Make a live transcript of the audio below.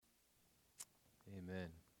Amen.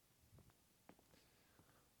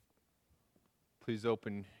 Please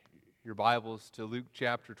open your Bibles to Luke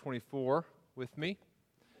chapter 24 with me.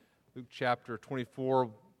 Luke chapter 24,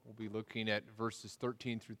 we'll be looking at verses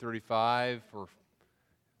 13 through 35.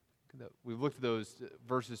 We looked at those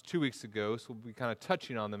verses 2 weeks ago, so we'll be kind of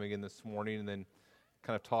touching on them again this morning and then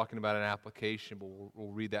kind of talking about an application, but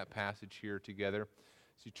we'll read that passage here together.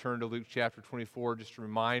 As you turn to Luke chapter 24, just a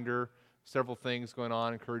reminder, several things going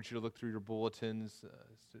on. I encourage you to look through your bulletins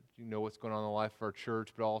so you know what's going on in the life of our church,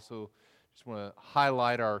 but also just want to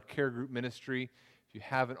highlight our care group ministry. If you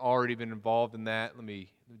haven't already been involved in that, let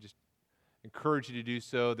me just encourage you to do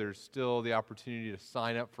so. There's still the opportunity to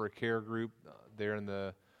sign up for a care group there in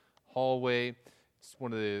the hallway. It's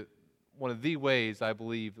one of the ways I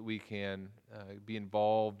believe that we can be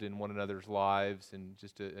involved in one another's lives, and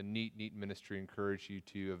just a neat ministry. Encourage you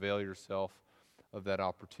to avail yourself of that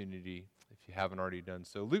opportunity if you haven't already done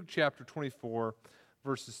so. Luke chapter 24,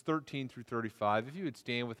 verses 13 through 35. If you would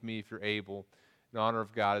stand with me if you're able, in honor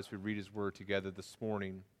of God, as we read His Word together this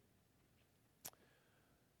morning.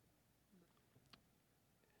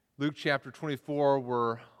 Luke chapter 24,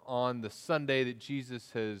 we're on the Sunday that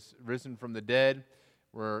Jesus has risen from the dead.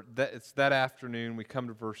 It's that afternoon. We come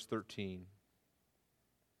to verse 13.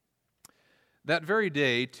 That very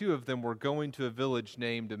day, two of them were going to a village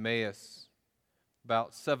named Emmaus,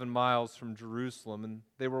 about 7 miles from Jerusalem, and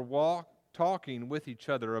they were talking with each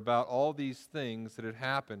other about all these things that had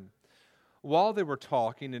happened. While they were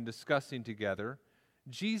talking and discussing together,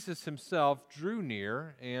 Jesus Himself drew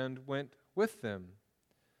near and went with them,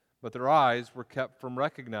 but their eyes were kept from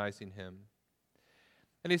recognizing Him.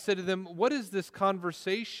 And He said to them, "What is this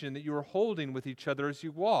conversation that you are holding with each other as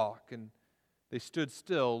you walk?" And they stood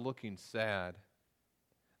still, looking sad.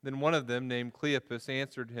 Then one of them, named Cleopas,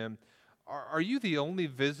 answered Him, Are you the only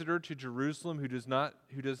visitor to Jerusalem who does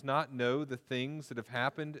not know the things that have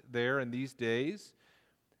happened there in these days?"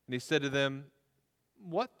 And He said to them,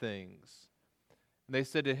 "What things?" And they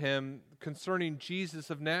said to Him, "Concerning Jesus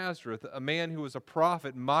of Nazareth, a man who was a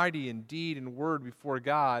prophet, mighty in deed and word before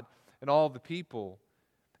God and all the people,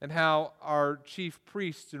 and how our chief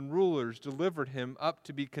priests and rulers delivered Him up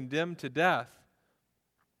to be condemned to death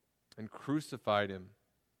and crucified Him.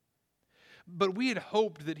 But we had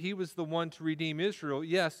hoped that He was the one to redeem Israel.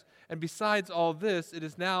 Yes, and besides all this, it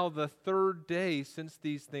is now the third day since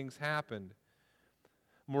these things happened.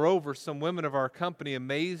 Moreover, some women of our company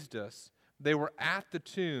amazed us. They were at the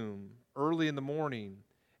tomb early in the morning,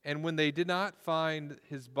 and when they did not find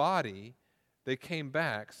His body, they came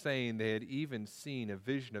back, saying they had even seen a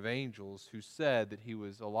vision of angels who said that He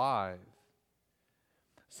was alive.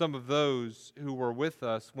 Some of those who were with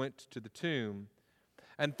us went to the tomb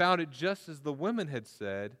and found it just as the women had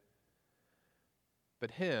said,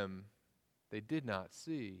 but Him they did not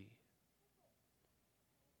see."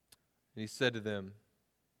 And He said to them,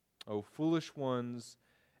 "O foolish ones,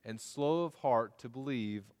 and slow of heart to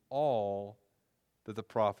believe all that the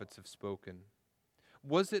prophets have spoken.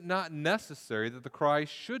 Was it not necessary that the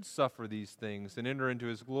Christ should suffer these things and enter into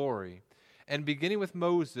His glory?" And beginning with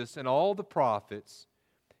Moses and all the prophets,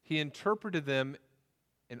 He interpreted them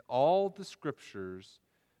in all the Scriptures,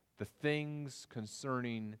 the things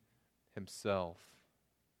concerning Himself.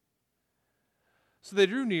 So they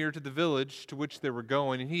drew near to the village to which they were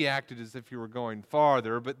going, and He acted as if He were going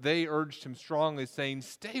farther, but they urged Him strongly, saying,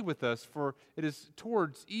 "Stay with us, for it is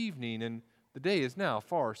towards evening, and the day is now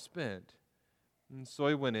far spent." And so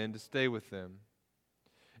He went in to stay with them.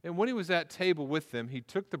 And when He was at table with them, He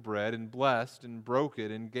took the bread and blessed and broke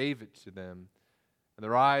it and gave it to them. And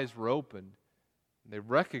their eyes were opened, and they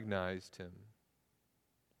recognized Him,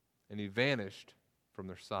 and He vanished from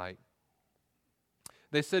their sight.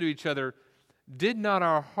 They said to each other, "Did not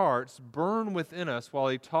our hearts burn within us while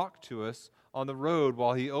He talked to us on the road,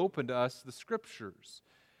 while He opened to us the Scriptures?"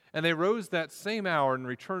 And they rose that same hour and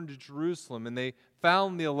returned to Jerusalem, and they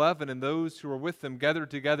found the 11 and those who were with them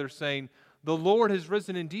gathered together, saying, "The Lord has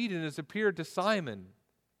risen indeed and has appeared to Simon."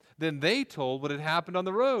 Then they told what had happened on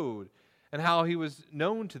the road, and how He was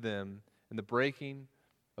known to them in the breaking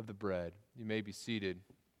of the bread. You may be seated.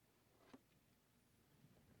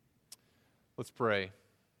 Let's pray.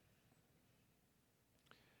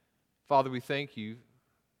 Father, we thank You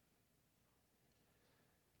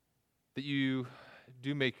that You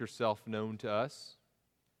do make Yourself known to us.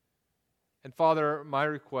 And Father, my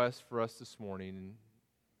request for us this morning,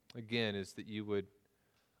 again, is that You would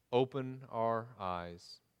open our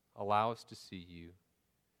eyes, allow us to see You,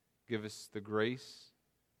 give us the grace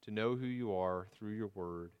to know who You are through Your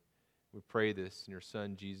Word. We pray this in Your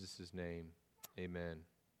Son, Jesus' name. Amen.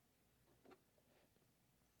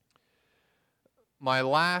 My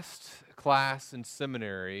last class in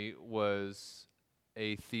seminary was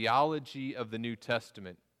a theology of the New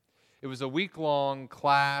Testament. It was a week-long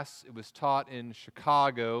class. It was taught in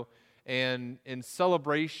Chicago. And in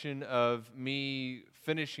celebration of me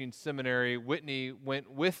finishing seminary, Whitney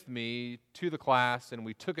went with me to the class, and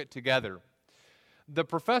we took it together. The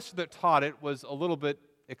professor that taught it was a little bit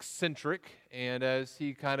eccentric, and as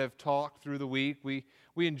he kind of talked through the week, we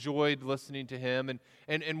enjoyed listening to him.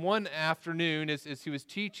 And one afternoon, as he was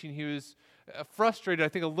teaching, he was frustrated, I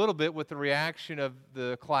think, a little bit with the reaction of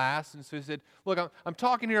the class. And so he said, look, I'm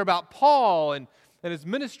talking here about Paul and his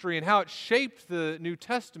ministry and how it shaped the New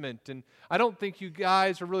Testament. And I don't think you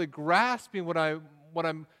guys are really grasping what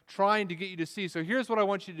I'm trying to get you to see. So here's what I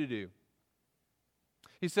want you to do.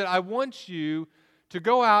 He said, I want you to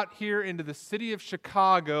go out here into the city of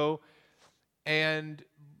Chicago and,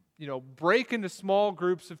 break into small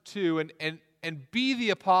groups of two and be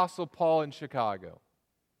the Apostle Paul in Chicago.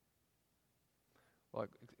 Like,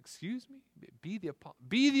 excuse me? Be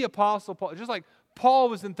the Apostle Paul. Just like Paul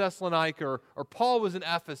was in Thessalonica or Paul was in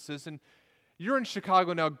Ephesus, and you're in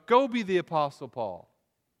Chicago now, go be the Apostle Paul.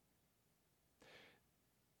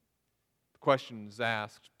 The question is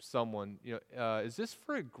asked someone, is this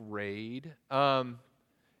for a grade?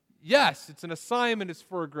 Yes, it's an assignment, it's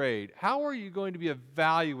for a grade. How are you going to be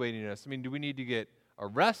evaluating us? I mean, do we need to get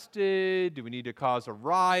arrested? Do we need to cause a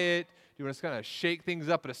riot? Do you want us to kind of shake things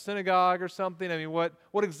up at a synagogue or something? I mean, what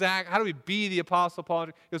how do we be the Apostle Paul?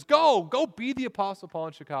 He goes, go be the Apostle Paul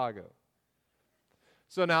in Chicago.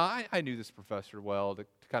 So now I knew this professor well to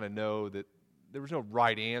kind of know that there was no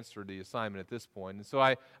right answer to the assignment at this point. And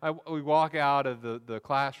so we walk out of the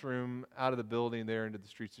classroom, out of the building there into the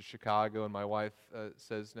streets of Chicago, and my wife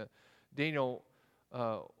says, Daniel,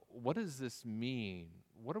 what does this mean?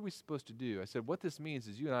 What are we supposed to do? I said, what this means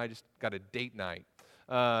is you and I just got a date night.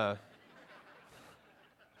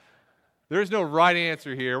 There's no right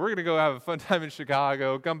answer here. We're going to go have a fun time in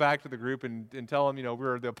Chicago, come back to the group and tell them,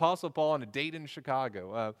 we're the Apostle Paul on a date in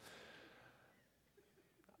Chicago.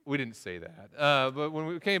 We didn't say that. But when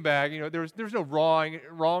we came back, there was no wrong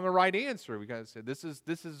or right answer. We kind of said, this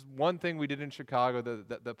is one thing we did in Chicago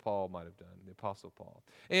that Paul might have done, the Apostle Paul.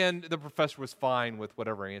 And the professor was fine with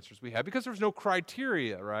whatever answers we had because there was no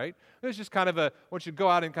criteria, right? It was just kind of I want you to go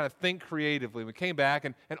out and kind of think creatively. We came back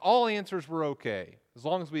and all answers were okay as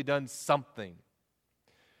long as we had done something.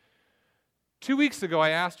 2 weeks ago, I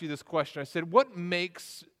asked you this question. I said, what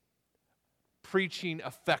makes preaching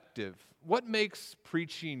effective? What makes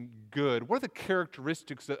preaching good? What are the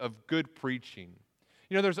characteristics of good preaching?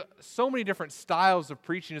 There's so many different styles of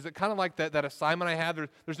preaching. Is it kind of like that assignment I had?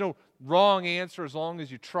 There's no wrong answer as long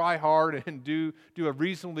as you try hard and do a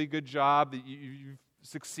reasonably good job that you've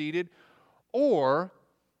succeeded? Or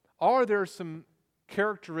are there some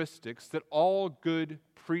characteristics that all good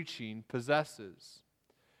preaching possesses?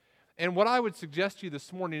 And what I would suggest to you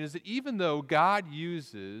this morning is that even though God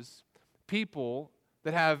uses people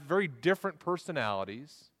that have very different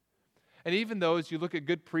personalities, and even though as you look at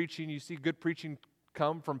good preaching, you see good preaching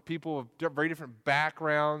come from people of very different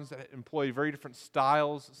backgrounds that employ very different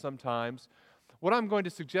styles sometimes, what I'm going to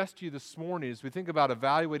suggest to you this morning as we think about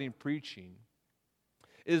evaluating preaching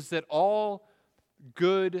is that all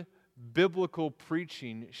good biblical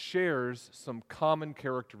preaching shares some common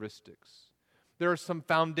characteristics. There are some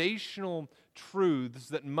foundational truths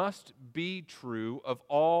that must be true of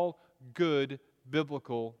all good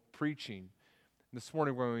biblical preaching. This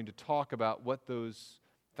morning we're going to talk about what those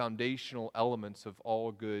foundational elements of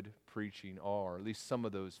all good preaching are, at least some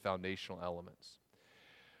of those foundational elements.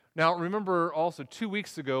 Now remember also 2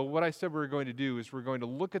 weeks ago what I said we were going to do is we're going to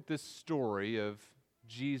look at this story of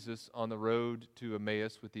Jesus on the road to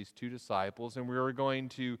Emmaus with these two disciples, and we are going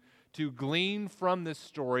to glean from this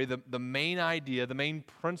story the main idea, the main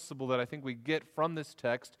principle that I think we get from this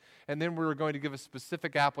text, and then we're going to give a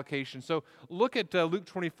specific application. So look at Luke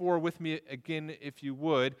 24 with me again, if you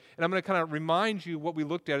would, and I'm going to kind of remind you what we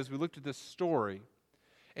looked at as we looked at this story,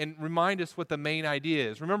 and remind us what the main idea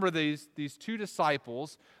is. Remember these two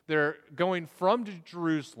disciples, they're going from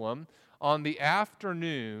Jerusalem on the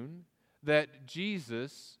afternoon that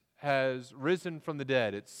Jesus has risen from the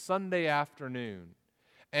dead. It's Sunday afternoon.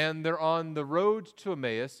 And they're on the road to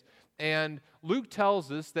Emmaus, and Luke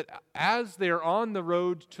tells us that as they're on the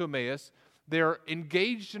road to Emmaus, they're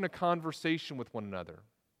engaged in a conversation with one another.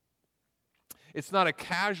 It's not a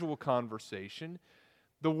casual conversation.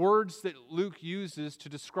 The words that Luke uses to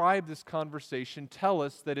describe this conversation tell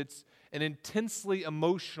us that it's an intensely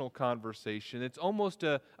emotional conversation. It's almost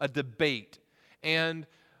a debate. And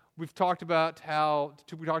we've talked about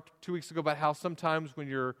we talked 2 weeks ago about how sometimes when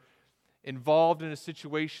you're involved in a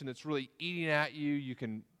situation that's really eating at you, you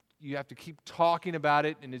can you have to keep talking about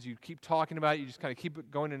it, and as you keep talking about it, you just kind of keep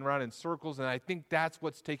it going around in circles, and I think that's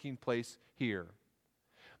what's taking place here.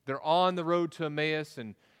 They're on the road to Emmaus,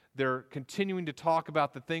 and they're continuing to talk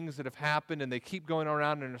about the things that have happened, and they keep going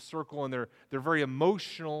around in a circle, and they're very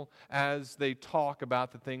emotional as they talk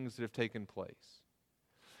about the things that have taken place.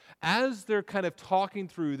 As they're kind of talking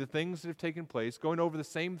through the things that have taken place, going over the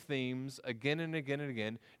same themes again and again and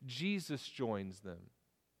again, Jesus joins them.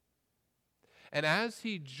 And as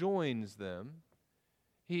he joins them,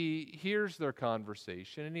 he hears their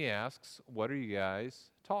conversation and he asks, "What are you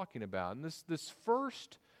guys talking about?" And this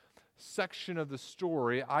first section of the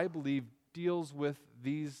story, I believe, deals with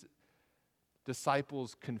these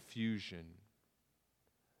disciples' confusion,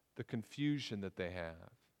 the confusion that they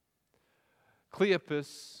have.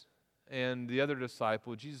 Cleopas and the other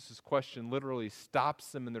disciple, Jesus' question literally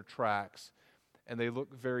stops them in their tracks, and they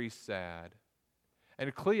look very sad.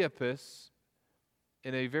 And Cleopas,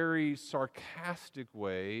 in a very sarcastic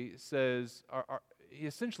way, he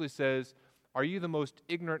essentially says, "Are you the most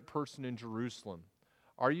ignorant person in Jerusalem?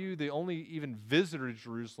 Are you the only even visitor to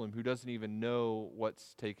Jerusalem who doesn't even know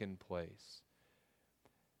what's taken place?"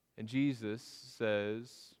 And Jesus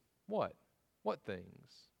says, "What? What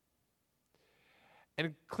things?"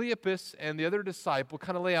 And Cleopas and the other disciple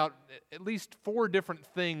kind of lay out at least 4 different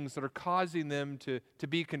things that are causing them to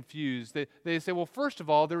be confused. They say, well, first of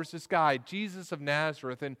all, there was this guy, Jesus of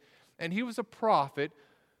Nazareth, and he was a prophet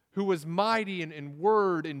who was mighty in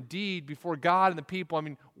word and deed before God and the people. I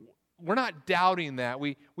mean, we're not doubting that.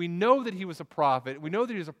 We know that he was a prophet. We know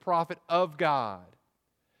that he was a prophet of God.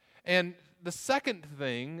 And the second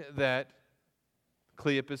thing that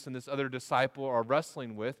Cleopas and this other disciple are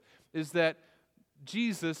wrestling with is that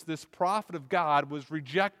Jesus, this prophet of God, was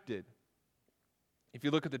rejected. If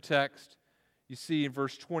you look at the text, you see in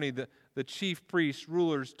verse 20, the chief priests,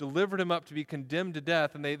 rulers, delivered him up to be condemned to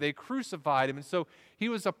death, and they crucified him. And so he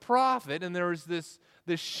was a prophet, and there was this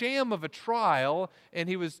sham of a trial, and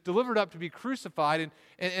he was delivered up to be crucified.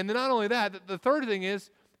 And then not only that, the third thing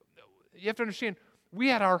is, you have to understand, we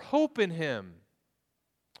had our hope in him.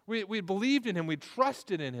 We had believed in him, we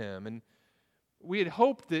trusted in him, and we had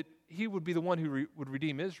hoped that he would be the one who would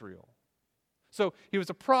redeem Israel. So he was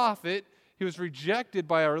a prophet. He was rejected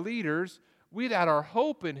by our leaders. We'd had our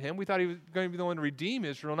hope in him. We thought he was going to be the one to redeem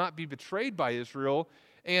Israel, not be betrayed by Israel.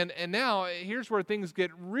 And now, here's where things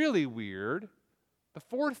get really weird. The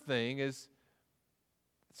fourth thing is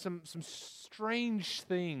some strange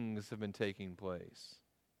things have been taking place.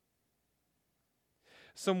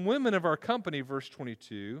 Some women of our company, verse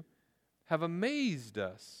 22, have amazed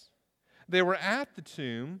us. They were at the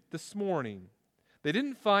tomb this morning. They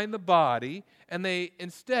didn't find the body, and they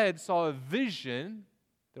instead saw a vision.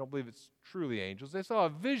 They don't believe it's truly angels. They saw a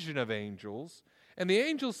vision of angels, and the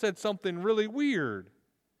angel said something really weird.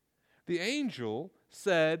 The angel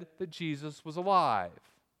said that Jesus was alive.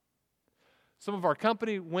 Some of our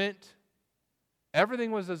company went,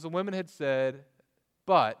 everything was as the women had said,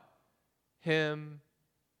 but him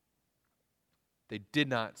they did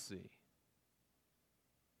not see.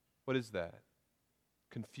 What is that?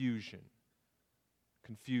 Confusion.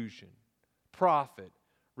 Confusion. Prophet,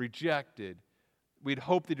 rejected. We'd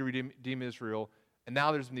hoped that he'd redeem Israel, and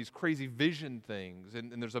now there's been these crazy vision things,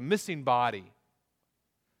 and there's a missing body.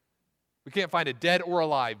 We can't find a dead or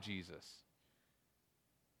alive Jesus.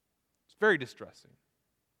 It's very distressing.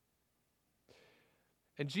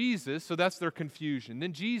 And Jesus, so that's their confusion.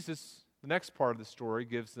 Then Jesus, the next part of the story,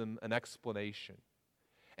 gives them an explanation.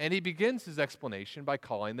 And he begins his explanation by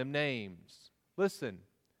calling them names. Listen,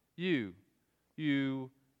 you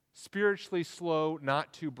spiritually slow,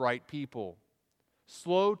 not too bright people,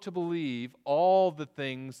 slow to believe all the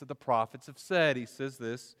things that the prophets have said. He says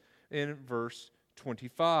this in verse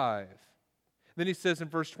 25. Then he says in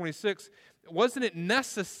verse 26, wasn't it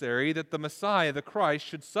necessary that the Messiah, the Christ,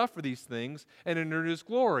 should suffer these things and enter his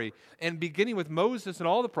glory? And beginning with Moses and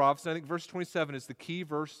all the prophets, I think verse 27 is the key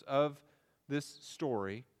verse of this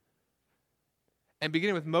story. And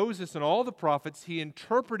beginning with Moses and all the prophets, he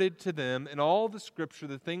interpreted to them in all the Scripture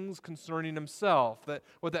the things concerning himself.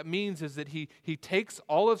 What that means is that he takes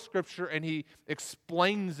all of Scripture and he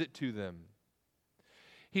explains it to them.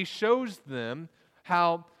 He shows them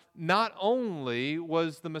how not only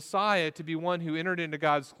was the Messiah to be one who entered into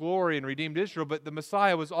God's glory and redeemed Israel, but the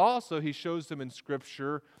Messiah was also, he shows them in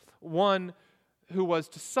Scripture, one who was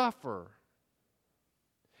to suffer.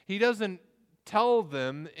 He doesn't tell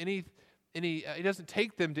them he doesn't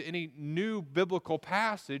take them to any new biblical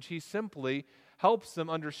passage. He simply helps them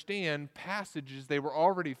understand passages they were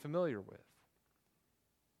already familiar with.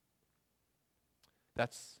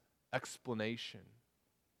 That's explanation.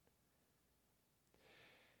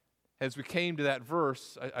 As we came to that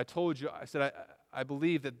verse, I told you, I said, I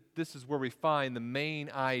believe that this is where we find the main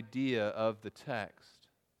idea of the text.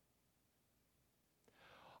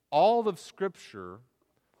 All of Scripture,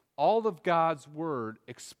 all of God's Word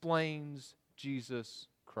explains Jesus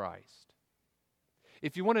Christ.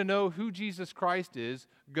 If you want to know who Jesus Christ is,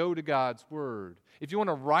 go to God's Word. If you want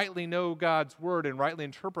to rightly know God's Word and rightly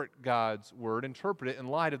interpret God's Word, interpret it in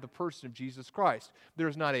light of the person of Jesus Christ.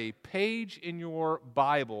 There's not a page in your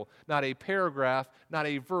Bible, not a paragraph, not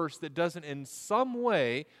a verse that doesn't in some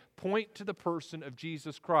way point to the person of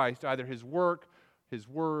Jesus Christ, either His work, His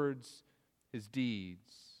words, His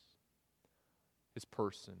deeds, His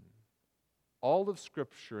person. All of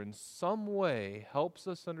Scripture in some way helps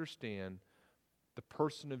us understand the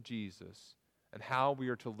person of Jesus and how we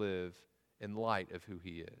are to live in light of who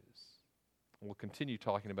He is. And we'll continue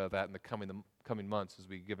talking about that in the coming months as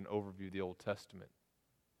we give an overview of the Old Testament.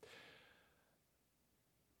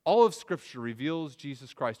 All of Scripture reveals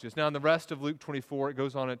Jesus Christ to us. Now, in the rest of Luke 24, it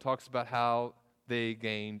goes on and it talks about how they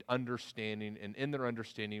gained understanding, and in their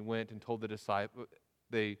understanding went and told the disciples,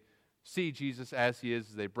 they see Jesus as He is,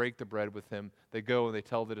 as they break the bread with Him. They go and they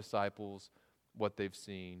tell the disciples what they've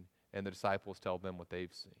seen, and the disciples tell them what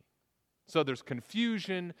they've seen. So there's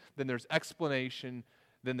confusion, then there's explanation,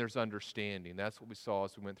 then there's understanding. That's what we saw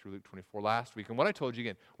as we went through Luke 24 last week. And what I told you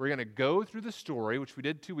again, we're going to go through the story, which we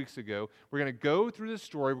did 2 weeks ago. We're going to go through the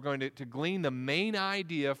story. We're going to glean the main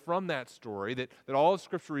idea from that story, that all of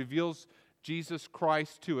Scripture reveals Jesus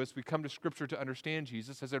Christ to us. We come to Scripture to understand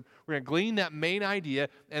Jesus. I said we're going to glean that main idea,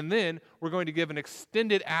 and then we're going to give an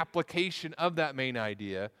extended application of that main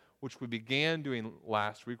idea, which we began doing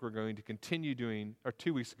last week. We're going to continue doing, or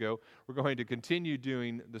 2 weeks ago, we're going to continue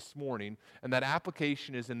doing this morning. And that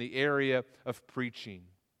application is in the area of preaching.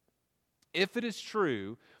 If it is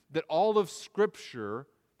true that all of Scripture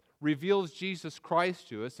reveals Jesus Christ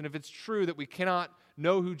to us, and if it's true that we cannot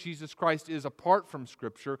know who Jesus Christ is apart from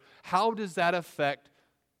Scripture, how does that affect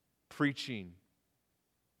preaching?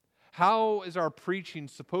 How is our preaching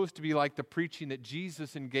supposed to be like the preaching that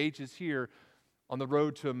Jesus engages here on the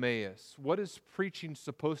road to Emmaus? What is preaching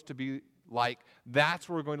supposed to be like? That's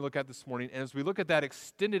what we're going to look at this morning. And as we look at that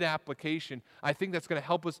extended application, I think that's going to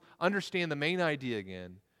help us understand the main idea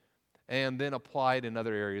again and then apply it in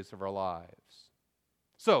other areas of our lives.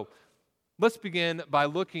 So, let's begin by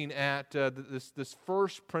looking at this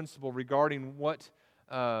first principle regarding what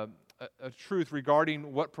a truth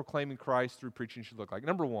regarding what proclaiming Christ through preaching should look like.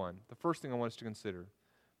 Number one, the first thing I want us to consider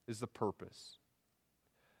is the purpose.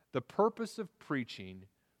 The purpose of preaching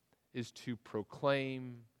is to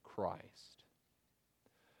proclaim Christ.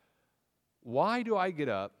 Why do I get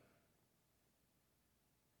up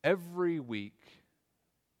every week,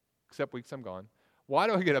 except weeks I'm gone, why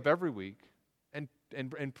do I get up every week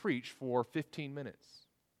and preach for 15 minutes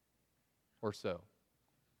or so?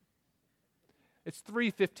 It's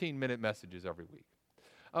 3 15-minute messages every week.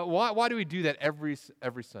 Why do we do that every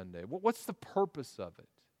Sunday? What's the purpose of it?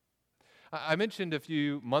 I mentioned a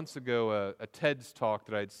few months ago a TED's talk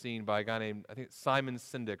that I'd seen by a guy named, I think, Simon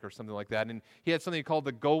Sinek or something like that. And he had something called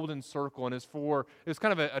the Golden Circle. And it was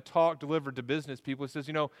kind of a talk delivered to business people. It says,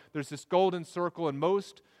 there's this golden circle, and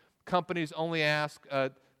most companies only ask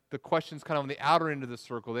the questions kind of on the outer end of the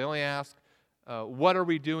circle. They only ask, what are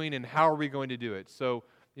we doing and how are we going to do it? So,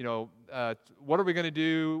 what are we going to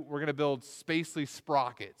do? We're going to build spacely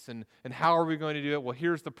sprockets. And how are we going to do it? Well,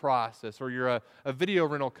 here's the process. Or you're a video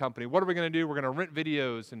rental company. What are we going to do? We're going to rent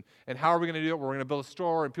videos. And how are we going to do it? We're going to build a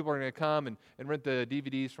store, and people are going to come and rent the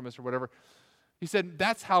DVDs from us or whatever. He said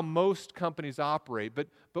that's how most companies operate. But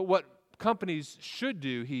what companies should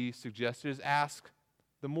do, he suggested, is ask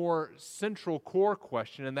the more central core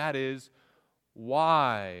question, and that is,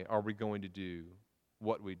 why are we going to do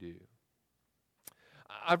what we do?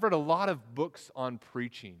 I've read a lot of books on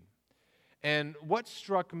preaching, and what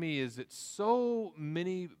struck me is that so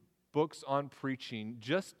many books on preaching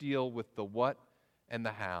just deal with the what and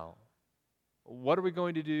the how. What are we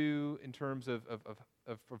going to do in terms of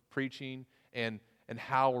preaching, and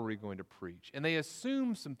how are we going to preach? And they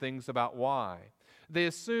assume some things about why.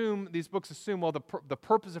 These books assume, well, the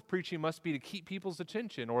purpose of preaching must be to keep people's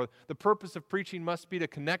attention, or the purpose of preaching must be to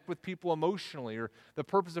connect with people emotionally, or the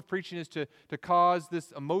purpose of preaching is to cause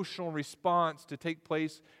this emotional response to take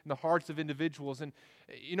place in the hearts of individuals. And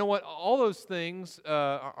you know what? All those things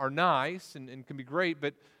are nice and can be great,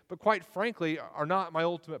 but quite frankly, are not my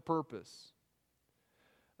ultimate purpose.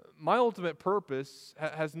 My ultimate purpose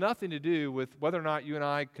has nothing to do with whether or not you and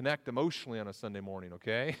I connect emotionally on a Sunday morning,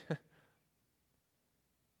 okay?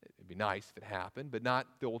 It'd be nice if it happened, but not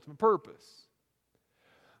the ultimate purpose.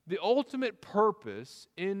 The ultimate purpose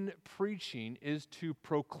in preaching is to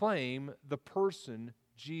proclaim the person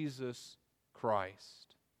Jesus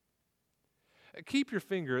Christ. Keep your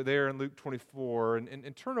finger there in Luke 24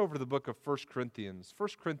 and turn over to the book of 1 Corinthians. 1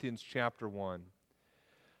 Corinthians chapter 1.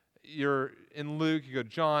 You're in Luke, you go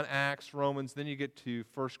John, Acts, Romans, then you get to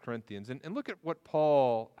 1 Corinthians. And look at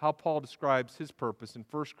how Paul describes his purpose in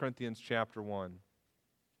 1 Corinthians chapter 1.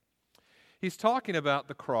 He's talking about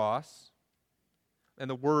the cross and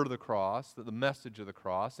the word of the cross, the message of the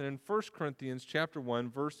cross. And in 1 Corinthians chapter 1,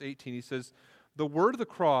 verse 18, he says, the word of the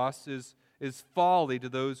cross is folly to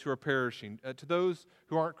those who are perishing. To those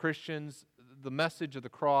who aren't Christians, the message of the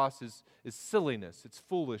cross is silliness, it's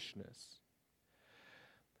foolishness.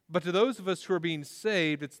 But to those of us who are being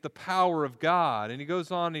saved, it's the power of God. And he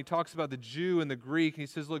goes on and he talks about the Jew and the Greek. And he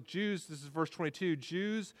says, look, Jews, this is verse 22,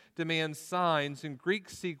 Jews demand signs and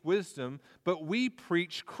Greeks seek wisdom, but we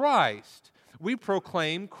preach Christ. We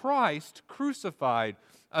proclaim Christ crucified,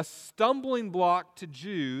 a stumbling block to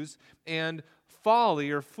Jews and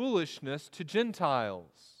folly or foolishness to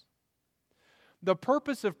Gentiles. The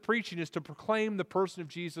purpose of preaching is to proclaim the person of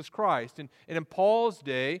Jesus Christ. And in Paul's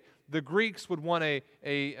day, the Greeks would want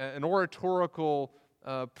an oratorical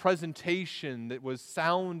presentation that was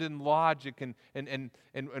sound in logic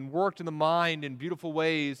and worked in the mind in beautiful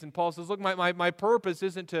ways. And Paul says, look, my purpose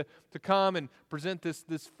isn't to come and present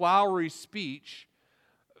this flowery speech.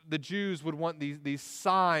 The Jews would want these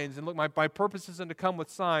signs. And look, my purpose isn't to come with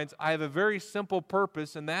signs. I have a very simple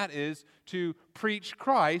purpose, and that is to preach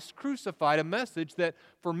Christ crucified, a message that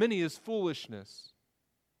for many is foolishness.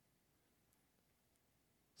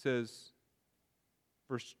 It says,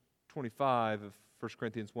 verse 25 of 1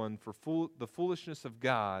 Corinthians 1, the foolishness of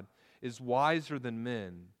God is wiser than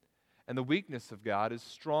men, and the weakness of God is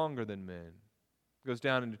stronger than men. It goes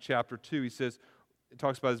down into chapter 2. He says, it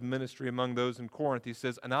talks about his ministry among those in Corinth. He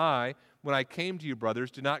says, and I, when I came to you, brothers,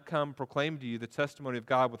 did not come proclaim to you the testimony of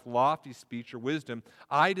God with lofty speech or wisdom.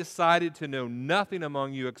 I decided to know nothing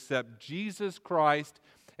among you except Jesus Christ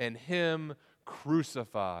and Him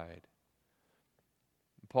crucified.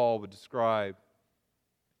 Paul would describe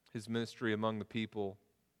his ministry among the people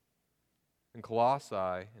in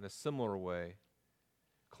Colossae in a similar way.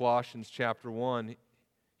 Colossians chapter 1,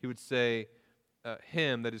 he would say,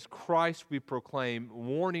 him, that is Christ, we proclaim,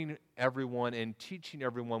 warning everyone and teaching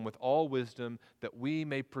everyone with all wisdom, that we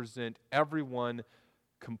may present everyone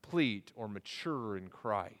complete or mature in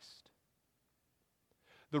Christ.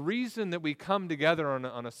 The reason that we come together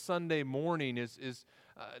on a Sunday morning is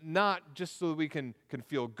not just so that we can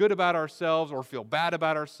feel good about ourselves or feel bad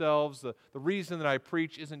about ourselves. The reason that I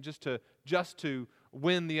preach isn't just to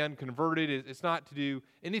win the unconverted. It's not to do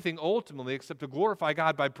anything ultimately except to glorify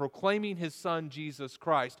God by proclaiming His Son, Jesus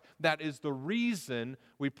Christ. That is the reason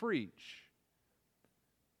we preach.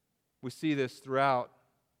 We see this throughout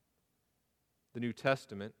the New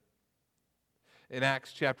Testament. In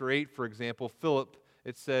Acts chapter 8, for example, Philip,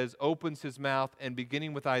 it says, opens his mouth, and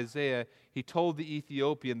beginning with Isaiah, he told the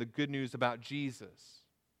Ethiopian the good news about Jesus.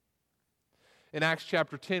 In Acts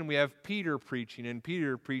chapter 10, we have Peter preaching. And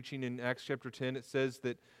Peter preaching in Acts chapter 10, it says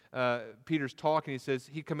that Peter's talking. He says,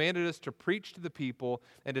 he commanded us to preach to the people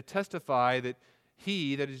and to testify that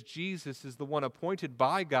He, that is Jesus, is the one appointed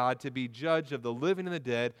by God to be judge of the living and the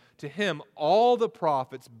dead. To Him, all the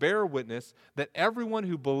prophets bear witness that everyone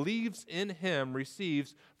who believes in Him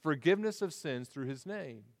receives forgiveness of sins through His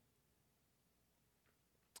name.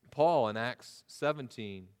 Paul in Acts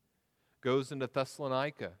 17 goes into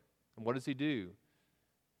Thessalonica. And what does he do?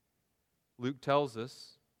 Luke tells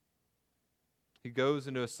us he goes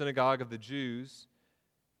into a synagogue of the Jews,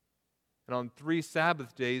 and on 3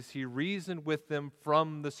 Sabbath days he reasoned with them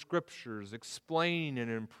from the Scriptures, explaining and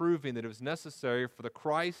improving that it was necessary for the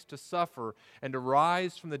Christ to suffer and to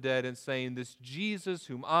rise from the dead, and saying, this Jesus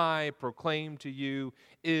whom I proclaim to you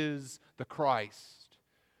is the Christ.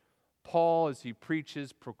 Paul, as he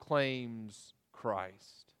preaches, proclaims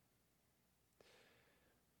Christ.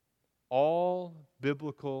 All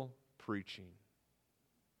biblical preaching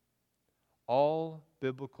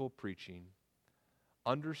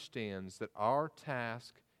understands that our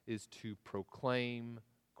task is to proclaim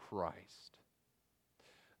Christ.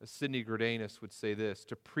 Sidney Greidanus would say this: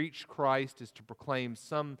 to preach Christ is to proclaim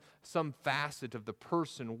some facet of the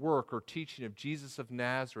person, work, or teaching of Jesus of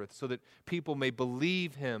Nazareth, so that people may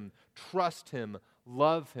believe Him, trust Him,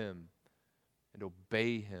 love Him, and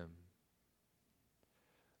obey Him.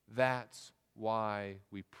 That's why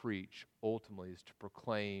we preach, ultimately, is to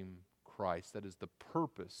proclaim Christ. That is the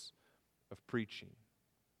purpose of preaching.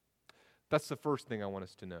 That's the first thing I want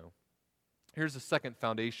us to know. Here's the second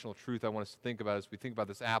foundational truth I want us to think about as we think about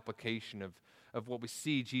this application of what we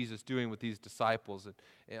see Jesus doing with these disciples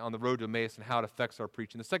on the road to Emmaus and how it affects our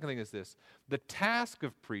preaching. The second thing is this: the task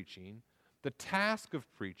of preaching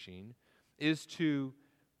is to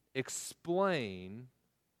explain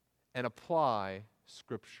and apply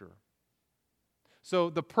Scripture. So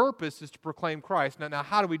the purpose is to proclaim Christ. Now,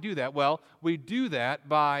 how do we do that? Well, we do that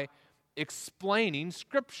by explaining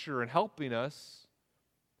Scripture and helping us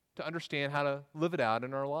to understand how to live it out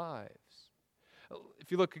in our lives.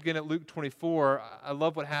 If you look again at Luke 24, I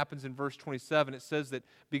love what happens in verse 27. It says that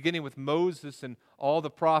beginning with Moses and all the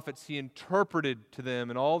prophets, he interpreted to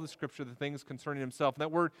them in all the Scripture the things concerning himself. And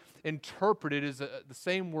that word interpreted is the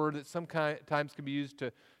same word that sometimes can be used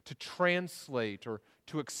to translate or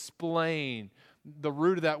to explain. The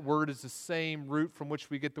root of that word is the same root from which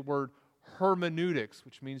we get the word hermeneutics,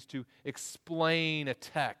 which means to explain a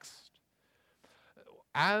text.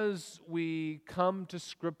 As we come to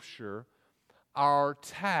Scripture, our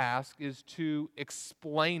task is to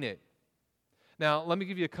explain it. Now, let me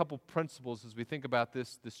give you a couple principles as we think about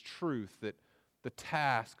this truth that the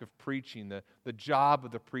task of preaching, the job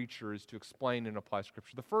of the preacher is to explain and apply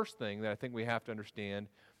Scripture. The first thing that I think we have to understand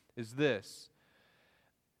is this: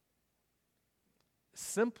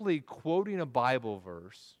 simply quoting a Bible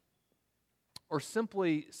verse or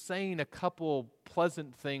simply saying a couple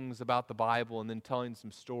pleasant things about the Bible and then telling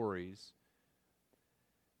some stories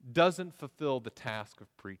doesn't fulfill the task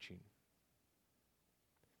of preaching.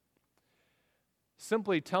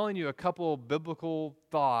 Simply telling you a couple biblical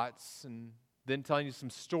thoughts and then telling you some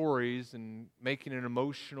stories and making an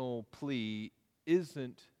emotional plea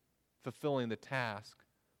isn't fulfilling the task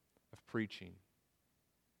of preaching.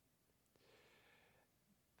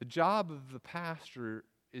 The job of the pastor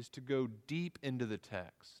is to go deep into the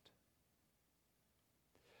text.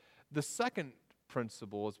 The second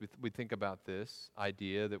principle as we think about this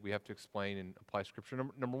idea that we have to explain and apply Scripture,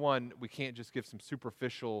 number one, we can't just give some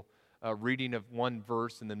superficial reading of one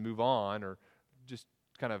verse and then move on, or just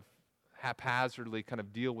kind of haphazardly kind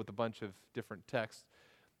of deal with a bunch of different texts.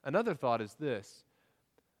 Another thought is this: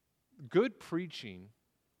 good preaching,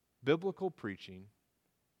 biblical preaching,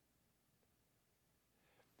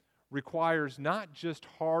 requires not just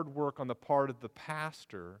hard work on the part of the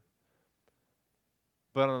pastor,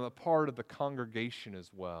 but on the part of the congregation as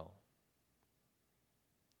well.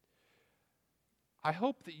 I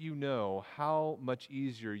hope that you know how much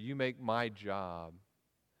easier you make my job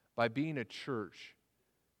by being a church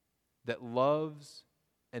that loves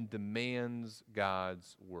and demands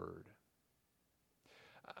God's Word.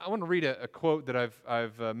 I want to read a quote that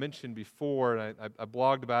I've mentioned before, and I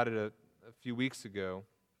blogged about it a few weeks ago.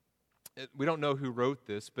 We don't know who wrote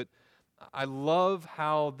this, but I love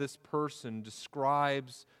how this person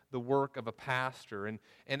describes the work of a pastor. And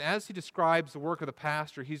as he describes the work of the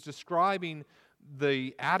pastor, he's describing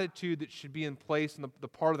the attitude that should be in place in the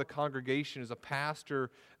part of the congregation as a pastor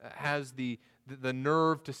has the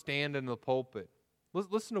nerve to stand in the pulpit.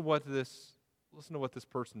 Listen to what this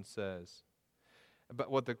person says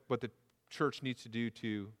about what the church needs to do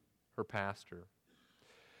to her pastor.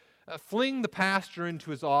 Fling the pastor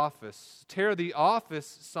into his office, tear the office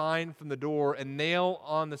sign from the door, and nail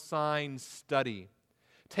on the sign "Study."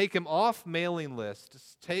 Take him off mailing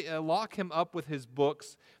lists, lock him up with his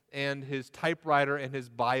books and his typewriter and his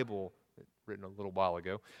Bible, written a little while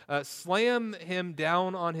ago. Slam him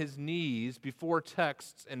down on his knees before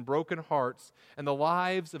texts and broken hearts and the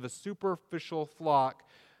lives of a superficial flock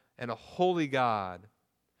and a holy God.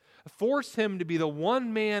 Force him to be the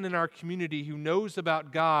one man in our community who knows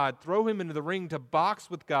about God. Throw him into the ring to box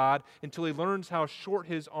with God until he learns how short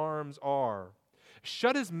his arms are.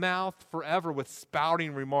 Shut his mouth forever with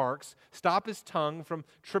spouting remarks. Stop his tongue from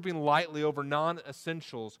tripping lightly over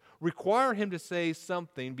non-essentials. Require him to say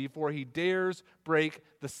something before he dares break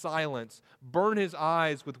the silence. Burn his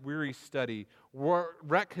eyes with weary study.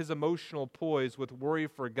 Wreck his emotional poise with worry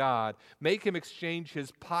for God. Make him exchange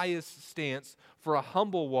his pious stance for a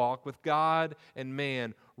humble walk with God and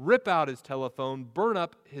man. Rip out his telephone, burn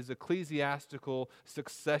up his ecclesiastical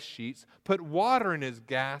success sheets, put water in his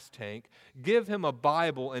gas tank, give him a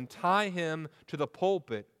Bible and tie him to the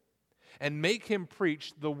pulpit, and make him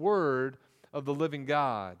preach the word of the living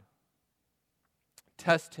God.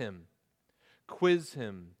 Test him, quiz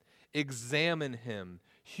him, examine him,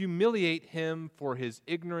 humiliate him for his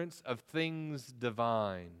ignorance of things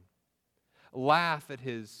divine. Laugh at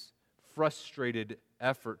his frustrated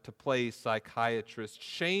effort to play psychiatrist.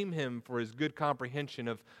 Shame him for his good comprehension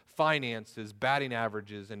of finances, batting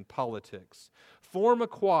averages, and politics. Form a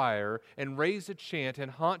choir and raise a chant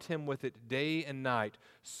and haunt him with it day and night.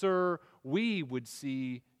 Sir, we would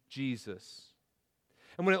see Jesus.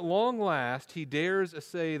 And when at long last he dares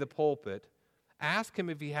essay the pulpit, ask him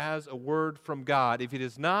if he has a word from God. If he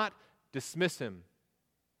does not, dismiss him.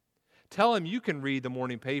 Tell him you can read the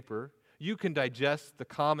morning paper, you can digest the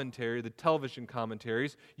commentary, the television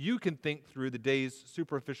commentaries, you can think through the day's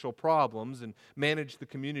superficial problems and manage the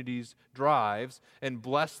community's drives and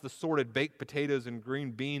bless the sorted baked potatoes and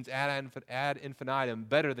green beans ad infinitum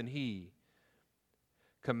better than he.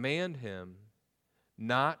 Command him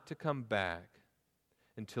not to come back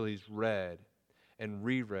until he's read and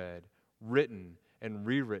reread, written and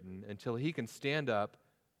rewritten, until he can stand up,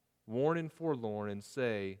 worn and forlorn, and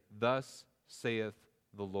say, "Thus saith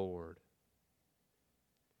the Lord."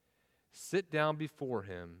 Sit down before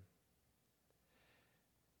him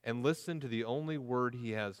and listen to the only word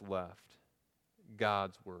he has left,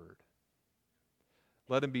 God's word.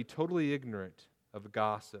 Let him be totally ignorant of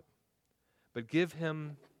gossip, but give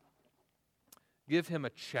him a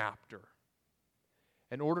chapter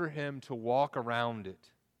and order him to walk around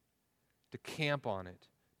it, to camp on it,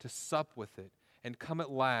 to sup with it, and come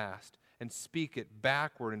at last and speak it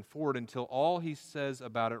backward and forward until all he says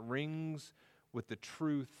about it rings with the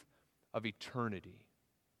truth of eternity.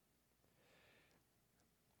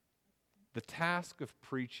 The task of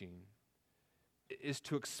preaching is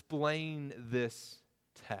to explain this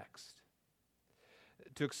text,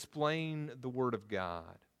 to explain the Word of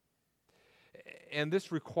God. And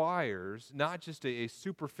this requires not just a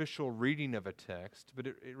superficial reading of a text, but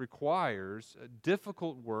it requires a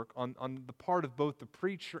difficult work on the part of both the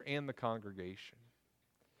preacher and the congregation.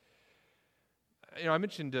 I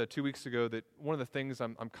mentioned 2 weeks ago that one of the things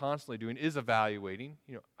I'm constantly doing is evaluating,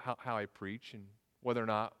 how I preach and whether or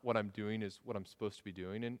not what I'm doing is what I'm supposed to be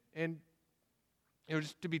doing. And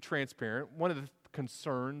just to be transparent, one of the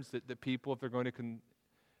concerns that people, if they're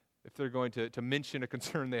going to mention a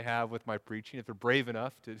concern they have with my preaching, if they're brave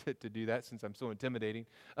enough to do that, since I'm so intimidating,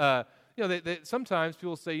 sometimes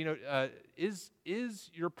people say, is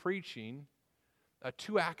your preaching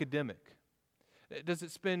too academic? Does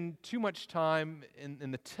it spend too much time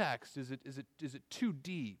in the text? Is it too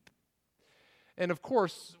deep? And of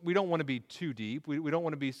course, we don't want to be too deep. We don't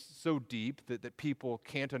want to be so deep that people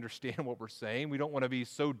can't understand what we're saying. We don't want to be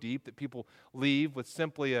so deep that people leave with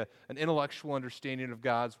simply an intellectual understanding of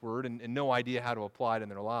God's Word and no idea how to apply it in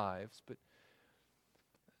their lives. But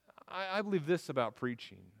I believe this about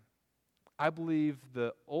preaching. I believe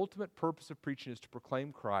the ultimate purpose of preaching is to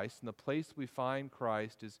proclaim Christ, and the place we find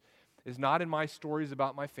Christ is not in my stories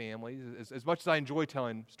about my family, as much as I enjoy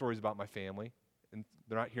telling stories about my family, and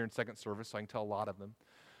they're not here in second service, so I can tell a lot of them.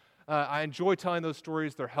 I enjoy telling those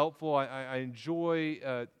stories. They're helpful. I enjoy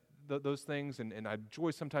those things, and I enjoy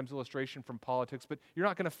sometimes illustration from politics, but you're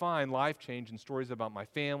not going to find life-changing stories about my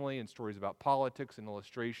family and stories about politics and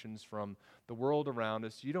illustrations from the world around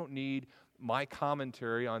us. You don't need my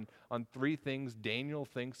commentary on 3 things Daniel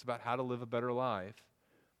thinks about how to live a better life.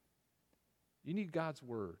 You need God's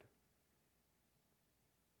Word.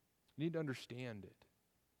 You need to understand it.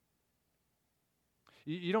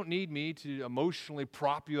 You don't need me to emotionally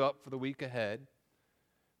prop you up for the week ahead.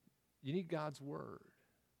 You need God's Word.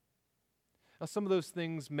 Now, some of those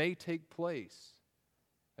things may take place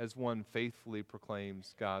as one faithfully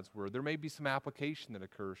proclaims God's Word. There may be some application that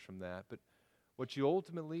occurs from that, but what you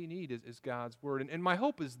ultimately need is God's Word. And my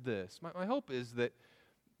hope is this. My hope is that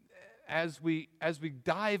as we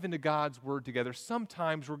dive into God's Word together,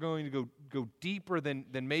 sometimes we're going to go deeper than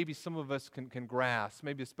maybe some of us can grasp,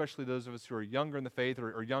 maybe especially those of us who are younger in the faith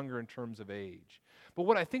or younger in terms of age. But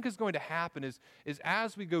what I think is going to happen is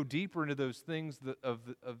as we go deeper into those things of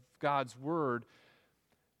God's Word,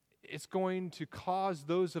 it's going to cause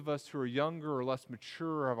those of us who are younger or less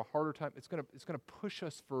mature or have a harder time, it's going to push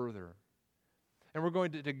us further. And we're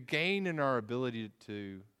going to gain in our ability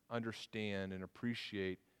to understand and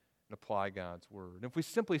appreciate and apply God's Word. And if we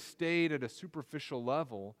simply stayed at a superficial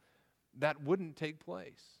level, that wouldn't take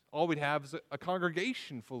place. All we'd have is a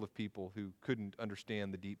congregation full of people who couldn't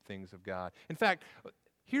understand the deep things of God. In fact,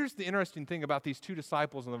 here's the interesting thing about these 2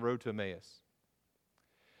 disciples on the road to Emmaus.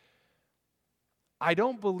 I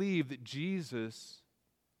don't believe that Jesus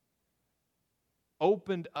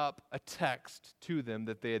opened up a text to them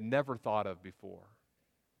that they had never thought of before.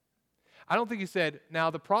 I don't think he said,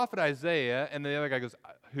 now the prophet Isaiah, and the other guy goes,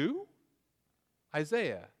 who?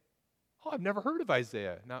 Isaiah. Oh, I've never heard of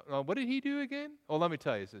Isaiah. Now, what did he do again? Oh, let me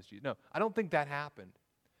tell you, says Jesus. No, I don't think that happened.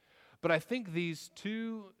 But I think these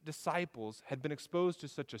 2 disciples had been exposed to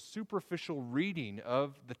such a superficial reading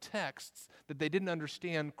of the texts that they didn't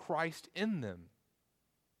understand Christ in them.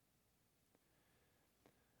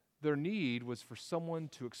 Their need was for someone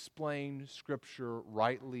to explain Scripture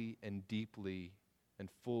rightly and deeply and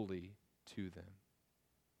fully to them.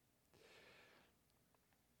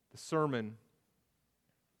 The sermon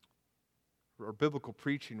or biblical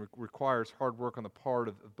preaching requires hard work on the part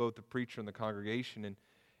of both the preacher and the congregation,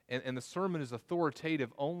 and the sermon is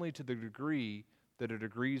authoritative only to the degree that it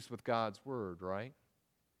agrees with God's word, right?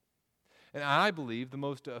 And I believe the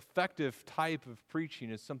most effective type of preaching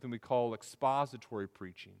is something we call expository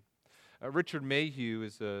preaching. Richard Mayhew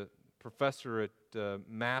is a professor at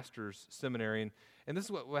Masters Seminary, and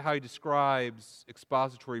this is how he describes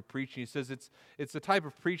expository preaching. He says it's a type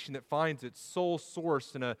of preaching that finds its sole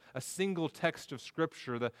source in a single text of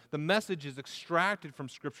Scripture. The message is extracted from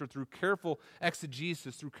Scripture through careful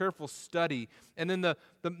exegesis, through careful study, and then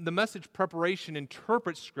the message preparation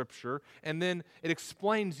interprets Scripture, and then it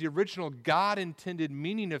explains the original God-intended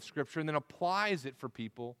meaning of Scripture, and then applies it for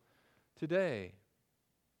people today.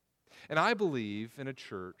 And I believe in a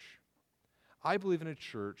church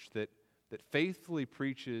that faithfully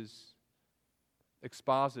preaches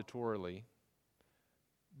expositorily,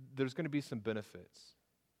 there's going to be some benefits.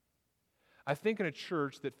 I think in a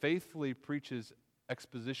church that faithfully preaches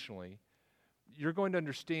expositionally, you're going to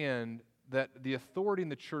understand that the authority in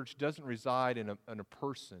the church doesn't reside in a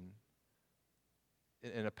person,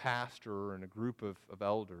 in a pastor, or in a group of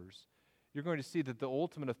elders. You're going to see that the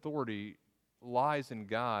ultimate authority lies in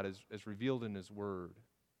God as revealed in His Word.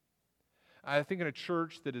 I think in a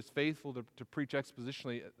church that is faithful to preach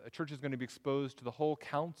expositionally, a church is going to be exposed to the whole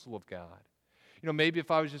counsel of God. You know, maybe if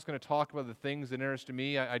I was just going to talk about the things that interest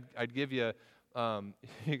me, I'd give you,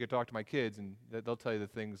 you could talk to my kids and they'll tell you the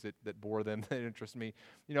things that bore them, that interest me.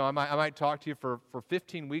 You know, I might talk to you for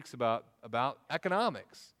 15 weeks about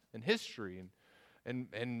economics and history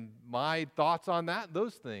and my thoughts on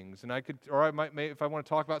those things. And I might, if I want to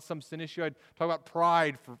talk about some sin issue, I'd talk about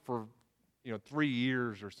pride for 3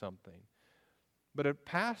 years or something. But a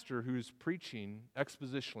pastor who's preaching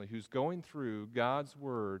expositionally, who's going through God's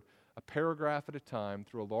Word a paragraph at a time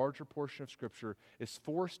through a larger portion of Scripture, is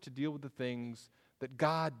forced to deal with the things that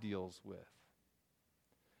God deals with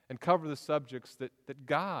and cover the subjects that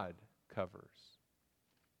God covers.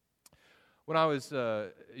 When I was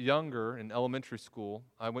younger in elementary school,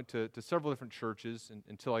 I went to several different churches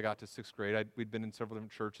until I got to 6th grade. We'd been in several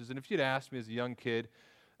different churches. And if you'd asked me as a young kid,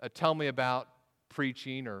 tell me about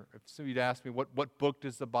preaching, or if somebody'd asked me what book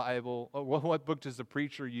does the Bible, or what book does the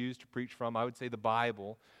preacher use to preach from, I would say the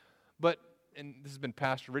Bible. But, and this has been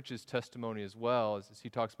Pastor Rich's testimony as well, as he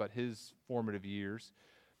talks about his formative years.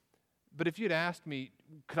 But if you'd asked me,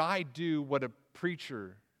 could I do what a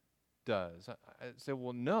preacher does? I'd say,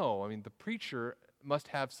 well, no. I mean, the preacher must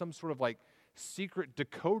have some sort of like secret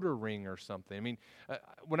decoder ring or something. I mean,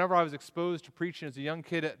 whenever I was exposed to preaching as a young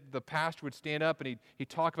kid, the pastor would stand up and he'd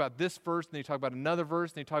talk about this verse, and then he'd talk about another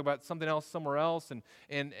verse, and he'd talk about something else somewhere else,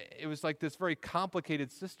 and it was like this very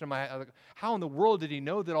complicated system. I like, how in the world did he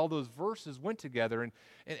know that all those verses went together?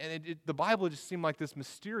 And the Bible just seemed like this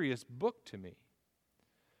mysterious book to me.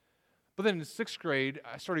 But then in 6th grade,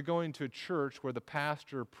 I started going to a church where the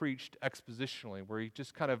pastor preached expositionally, where he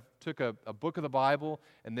just kind of took a book of the Bible,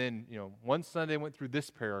 and then, one Sunday went through this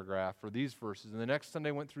paragraph or these verses, and the next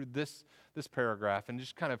Sunday went through this paragraph, and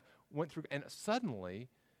just kind of went through, and suddenly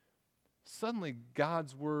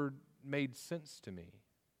God's Word made sense to me.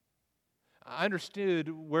 I understood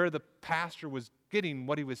where the pastor was getting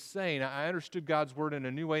what he was saying. I understood God's Word in a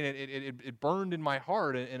new way, and it burned in my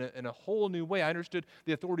heart in a whole new way. I understood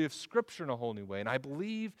the authority of Scripture in a whole new way. And I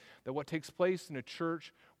believe that what takes place in a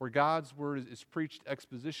church where God's Word is preached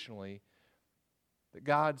expositionally, that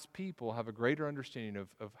God's people have a greater understanding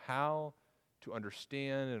of how to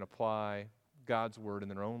understand and apply God's Word in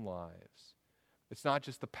their own lives. It's not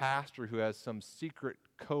just the pastor who has some secret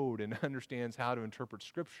code and understands how to interpret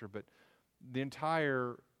Scripture, but the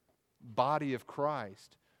entire body of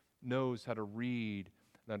Christ knows how to read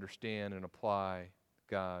and understand and apply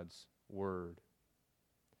God's Word.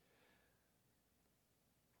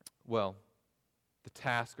 Well, the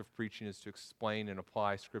task of preaching is to explain and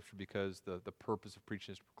apply Scripture because the purpose of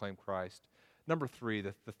preaching is to proclaim Christ. Number 3,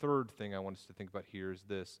 the third thing I want us to think about here is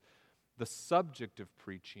this. The subject of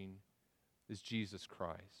preaching is Jesus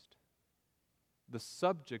Christ. The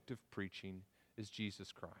subject of preaching is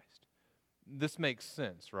Jesus Christ. This makes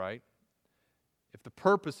sense, right? If the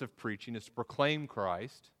purpose of preaching is to proclaim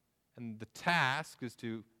Christ, and the task is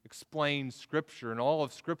to explain Scripture, and all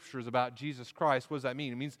of Scripture is about Jesus Christ, what does that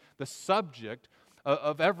mean? It means the subject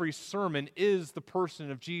of every sermon is the person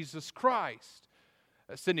of Jesus Christ.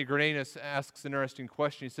 Sidney Grenadis asks an interesting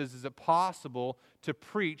question. He says, is it possible to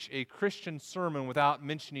preach a Christian sermon without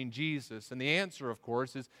mentioning Jesus? And the answer, of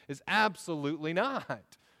course, is absolutely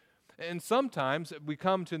not. And sometimes we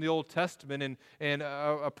come to the Old Testament, and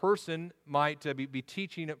a person might be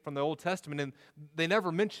teaching it from the Old Testament, and they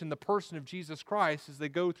never mention the person of Jesus Christ as they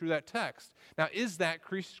go through that text. Now, is that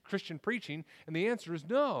Christian preaching? And the answer is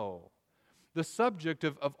no. The subject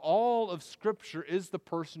of all of Scripture is the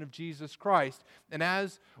person of Jesus Christ. And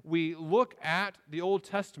as we look at the Old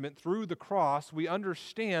Testament through the cross, we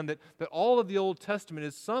understand that all of the Old Testament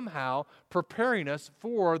is somehow preparing us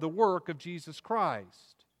for the work of Jesus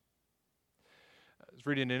Christ. I was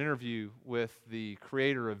reading an interview with the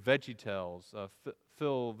creator of VeggieTales,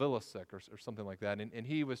 Phil Vilasek or something like that, and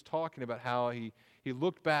he was talking about how he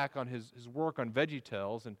looked back on his work on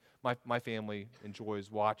VeggieTales, and my family enjoys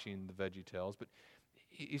watching the VeggieTales, but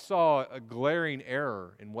he saw a glaring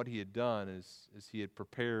error in what he had done as he had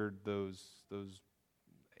prepared those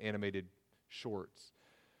animated shorts.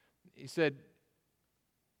 He said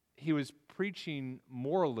he was preaching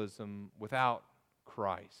moralism without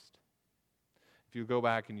Christ. If you go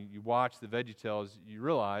back and you watch the VeggieTales, you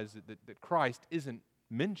realize that Christ isn't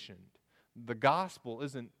mentioned. The gospel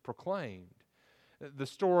isn't proclaimed. The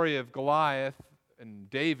story of Goliath and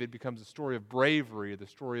David becomes a story of bravery. The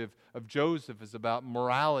story of Joseph is about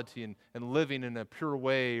morality and living in a pure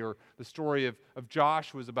way. Or the story of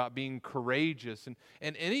Joshua is about being courageous.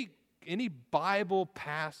 And any Bible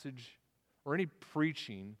passage or any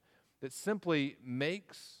preaching that simply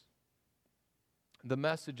makes the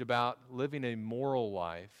message about living a moral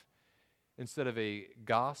life instead of a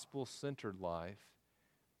gospel-centered life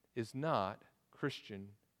is not Christian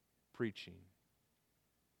preaching.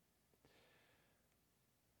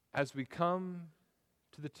 As we come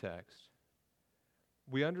to the text,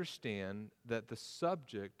 we understand that the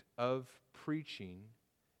subject of preaching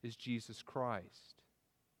is Jesus Christ.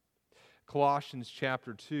 Colossians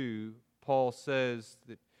chapter 2, Paul says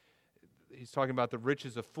that he's talking about the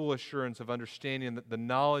riches of full assurance of understanding that the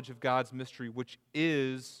knowledge of God's mystery, which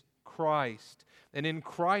is Christ. And in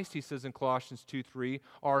Christ, he says in Colossians 2:3,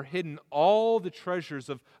 are hidden all the treasures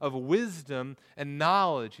of wisdom and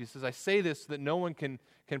knowledge. He says, I say this so that no one can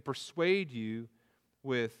persuade you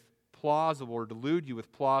with plausible or delude you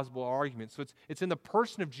with plausible arguments. So it's in the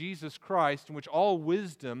person of Jesus Christ in which all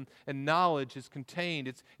wisdom and knowledge is contained.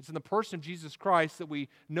 It's in the person of Jesus Christ that we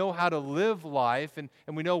know how to live life and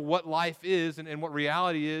we know what life is and what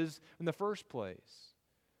reality is in the first place.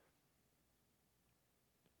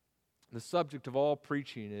 The subject of all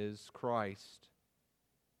preaching is Christ.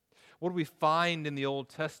 What do we find in the Old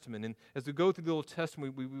Testament? And as we go through the Old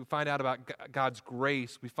Testament, we find out about God's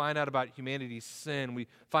grace. We find out about humanity's sin. We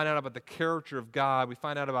find out about the character of God. We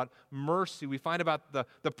find out about mercy. We find about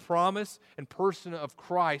the promise and person of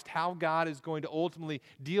Christ, how God is going to ultimately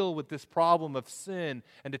deal with this problem of sin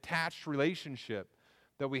and detached relationship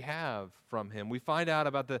that we have from Him. We find out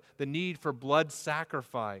about the need for blood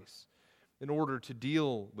sacrifice in order to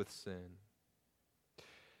deal with sin.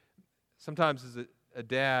 Sometimes as a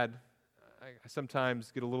dad, I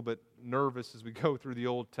sometimes get a little bit nervous as we go through the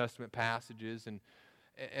Old Testament passages, and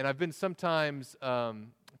I've been sometimes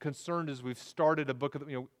concerned as we've started a book of,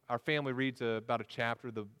 our family reads about a chapter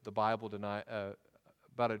of the Bible tonight,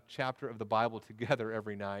 about a chapter of the Bible together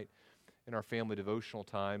every night in our family devotional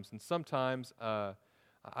times, and sometimes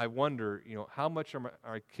I wonder, how much are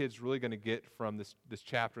our kids really going to get from this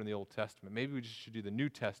chapter in the Old Testament? Maybe we just should do the New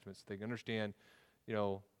Testament so they can understand,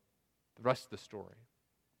 the rest of the story.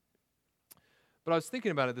 But I was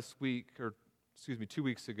thinking about it this week, 2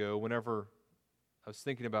 weeks ago, whenever I was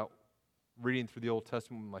thinking about reading through the Old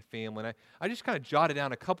Testament with my family, and I just kind of jotted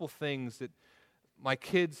down a couple things that my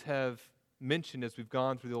kids have mentioned as we've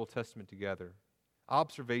gone through the Old Testament together,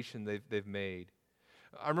 observation they've made.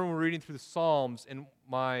 I remember reading through the Psalms and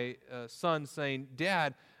my son saying,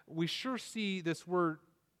 Dad, we sure see this word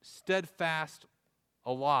steadfast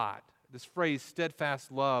a lot. This phrase,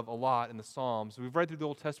 steadfast love, a lot in the Psalms. We've read through the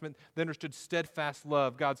Old Testament, they understood steadfast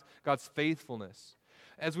love, God's faithfulness.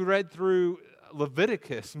 As we read through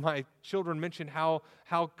Leviticus, my children mentioned how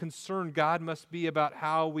concerned God must be about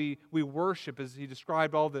how we worship, as he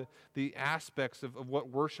described all the aspects of what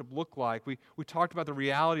worship looked like. We talked about the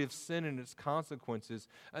reality of sin and its consequences.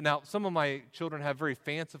 Now, some of my children have very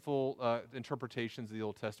fanciful interpretations of the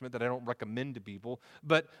Old Testament that I don't recommend to people,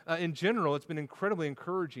 but in general, it's been incredibly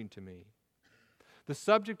encouraging to me. The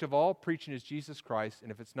subject of all preaching is Jesus Christ,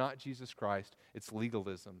 and if it's not Jesus Christ, it's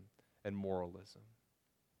legalism and moralism.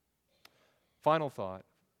 Final thought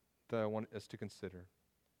that I want us to consider.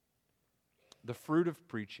 The fruit of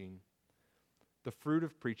preaching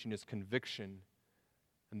is conviction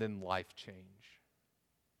and then life change.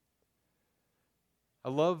 I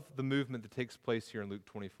love the movement that takes place here in Luke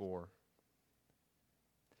 24.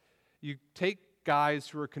 You take guys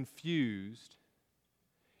who are confused,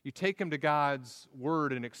 you take them to God's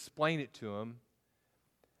Word and explain it to them,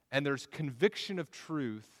 and there's conviction of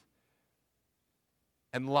truth,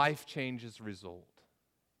 and life change as a result.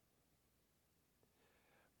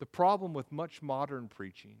 The problem with much modern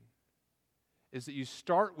preaching is that you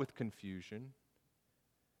start with confusion,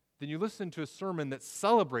 then you listen to a sermon that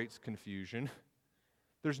celebrates confusion.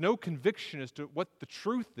 There's no conviction as to what the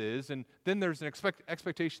truth is, and then there's an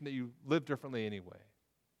expectation that you live differently anyway.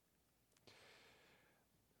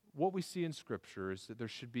 What we see in Scripture is that there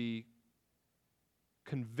should be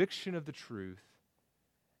conviction of the truth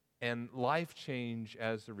and life change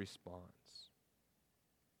as a response.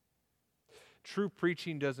 True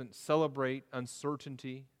preaching doesn't celebrate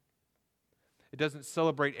uncertainty. It doesn't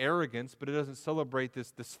celebrate arrogance, but it doesn't celebrate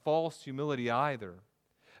this false humility either.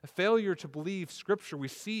 A failure to believe Scripture we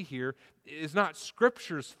see here is not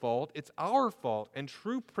Scripture's fault, it's our fault. And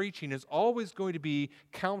true preaching is always going to be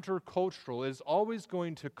countercultural. It is always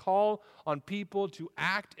going to call on people to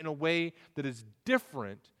act in a way that is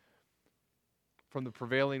different from the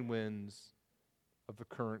prevailing winds of the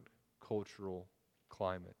current cultural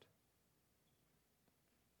climate.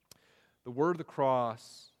 The word of the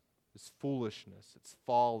cross is foolishness, it's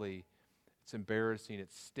folly, it's embarrassing.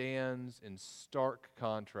 It stands in stark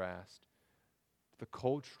contrast to the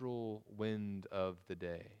cultural wind of the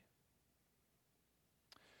day.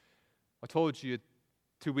 I told you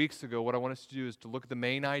 2 weeks ago what I want us to do is to look at the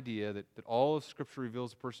main idea that all of Scripture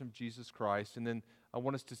reveals the person of Jesus Christ, and then I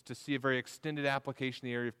want us to see a very extended application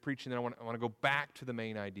in the area of preaching. Then I want to go back to the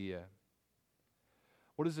main idea.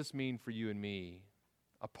 What does this mean for you and me,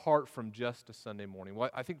 apart from just a Sunday morning? Well,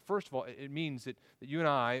 I think, first of all, it means that you and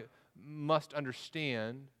I must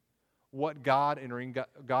understand what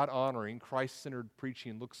God-honoring, Christ-centered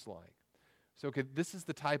preaching looks like. So, okay, this is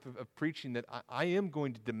the type of preaching that I am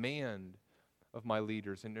going to demand of my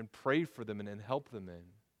leaders and pray for them and help them in,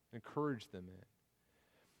 encourage them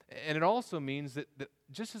in. And it also means that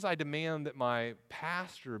just as I demand that my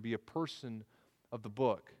pastor be a person of the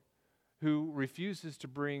book who refuses to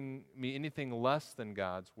bring me anything less than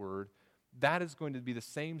God's Word, that is going to be the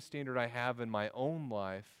same standard I have in my own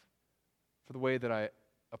life for the way that I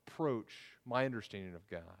approach my understanding of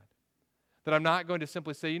God. That I'm not going to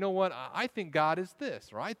simply say, you know what, I think God is this,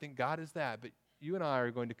 or I think God is that, but you and I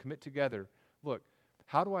are going to commit together. Look,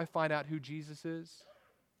 how do I find out who Jesus is?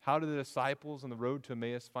 How do the disciples on the road to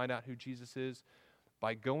Emmaus find out who Jesus is?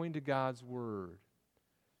 By going to God's Word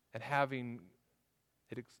and having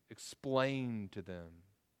it explained to them.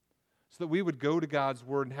 So that we would go to God's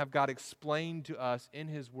Word and have God explain to us in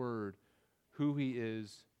His Word who He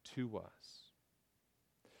is to us.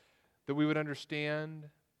 That we would understand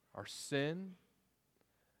our sin,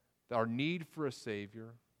 our need for a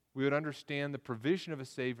Savior. We would understand the provision of a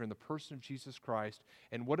Savior in the person of Jesus Christ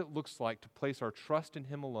and what it looks like to place our trust in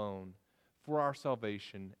Him alone for our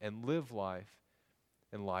salvation and live life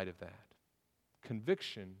in light of that.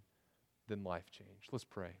 Conviction, then life change. Let's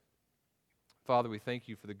pray. Father, we thank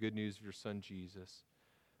You for the good news of Your Son, Jesus.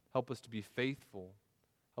 Help us to be faithful.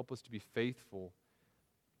 Help us to be faithful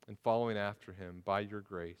in following after Him by Your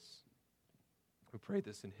grace. We pray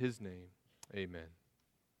this in His name. Amen.